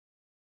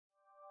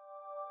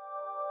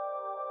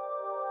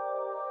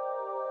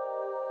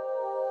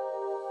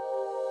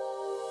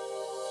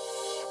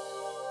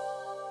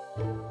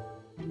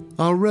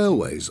Our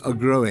railways are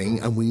growing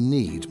and we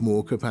need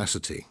more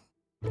capacity.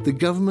 The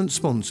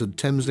government-sponsored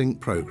Thameslink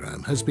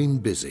Programme has been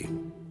busy.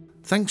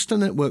 Thanks to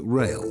Network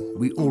Rail,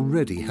 we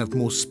already have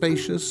more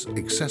spacious,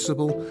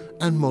 accessible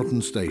and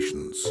modern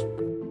stations,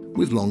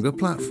 with longer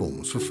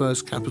platforms for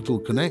First Capital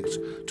Connect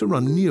to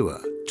run newer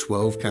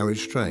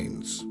 12-carriage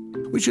trains,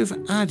 which have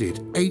added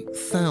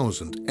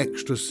 8,000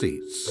 extra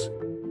seats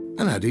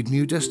and added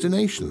new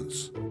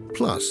destinations.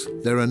 Plus,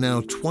 there are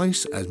now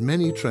twice as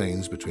many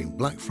trains between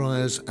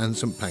Blackfriars and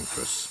St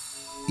Pancras.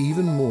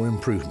 Even more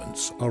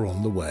improvements are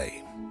on the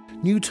way.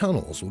 New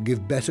tunnels will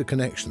give better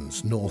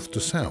connections north to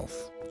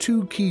south.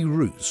 2 key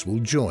routes will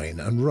join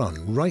and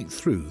run right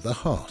through the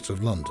heart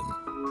of London.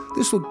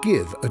 This will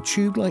give a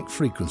tube-like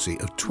frequency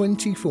of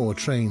 24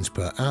 trains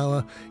per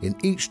hour in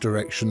each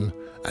direction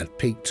at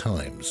peak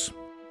times.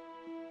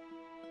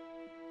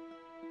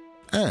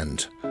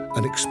 And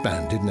an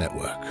expanded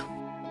network.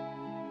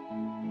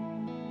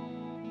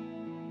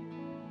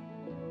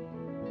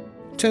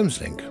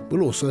 Thameslink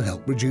will also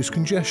help reduce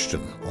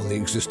congestion on the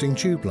existing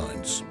tube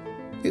lines.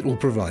 It will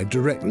provide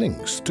direct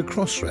links to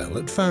Crossrail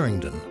at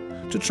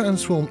Farringdon to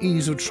transform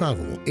ease of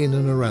travel in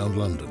and around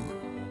London.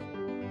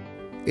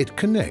 It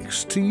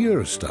connects to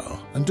Eurostar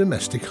and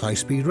domestic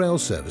high-speed rail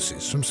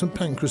services from St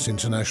Pancras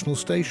International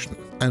Station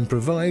and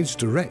provides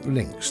direct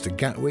links to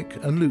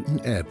Gatwick and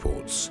Luton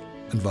airports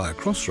and via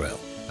Crossrail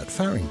at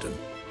Farringdon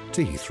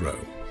to Heathrow.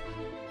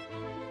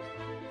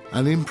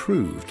 An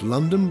improved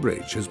London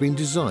Bridge has been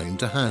designed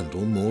to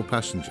handle more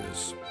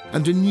passengers,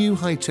 and a new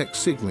high-tech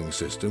signalling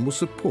system will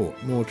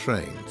support more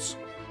trains.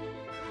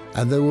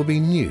 And there will be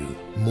new,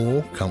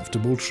 more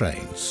comfortable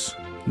trains.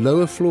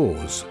 Lower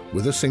floors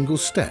with a single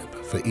step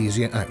for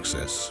easier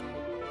access.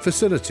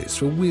 Facilities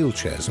for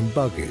wheelchairs and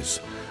buggies,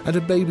 and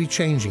a baby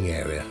changing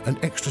area and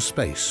extra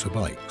space for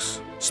bikes.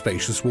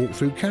 Spacious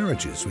walk-through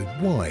carriages with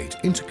wide,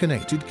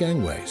 interconnected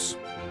gangways.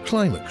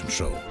 Climate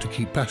control to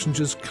keep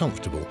passengers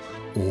comfortable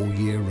all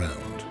year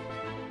round.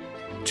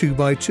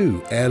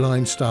 2x2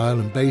 airline style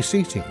and bay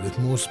seating with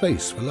more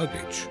space for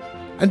luggage.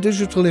 And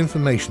digital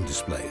information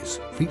displays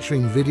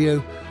featuring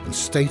video and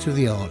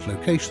state-of-the-art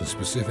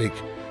location-specific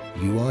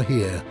 "You Are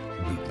Here"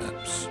 route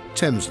maps.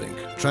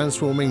 Thameslink,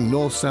 transforming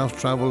north-south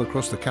travel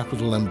across the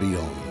capital and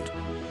beyond.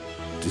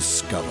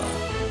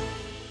 Discover.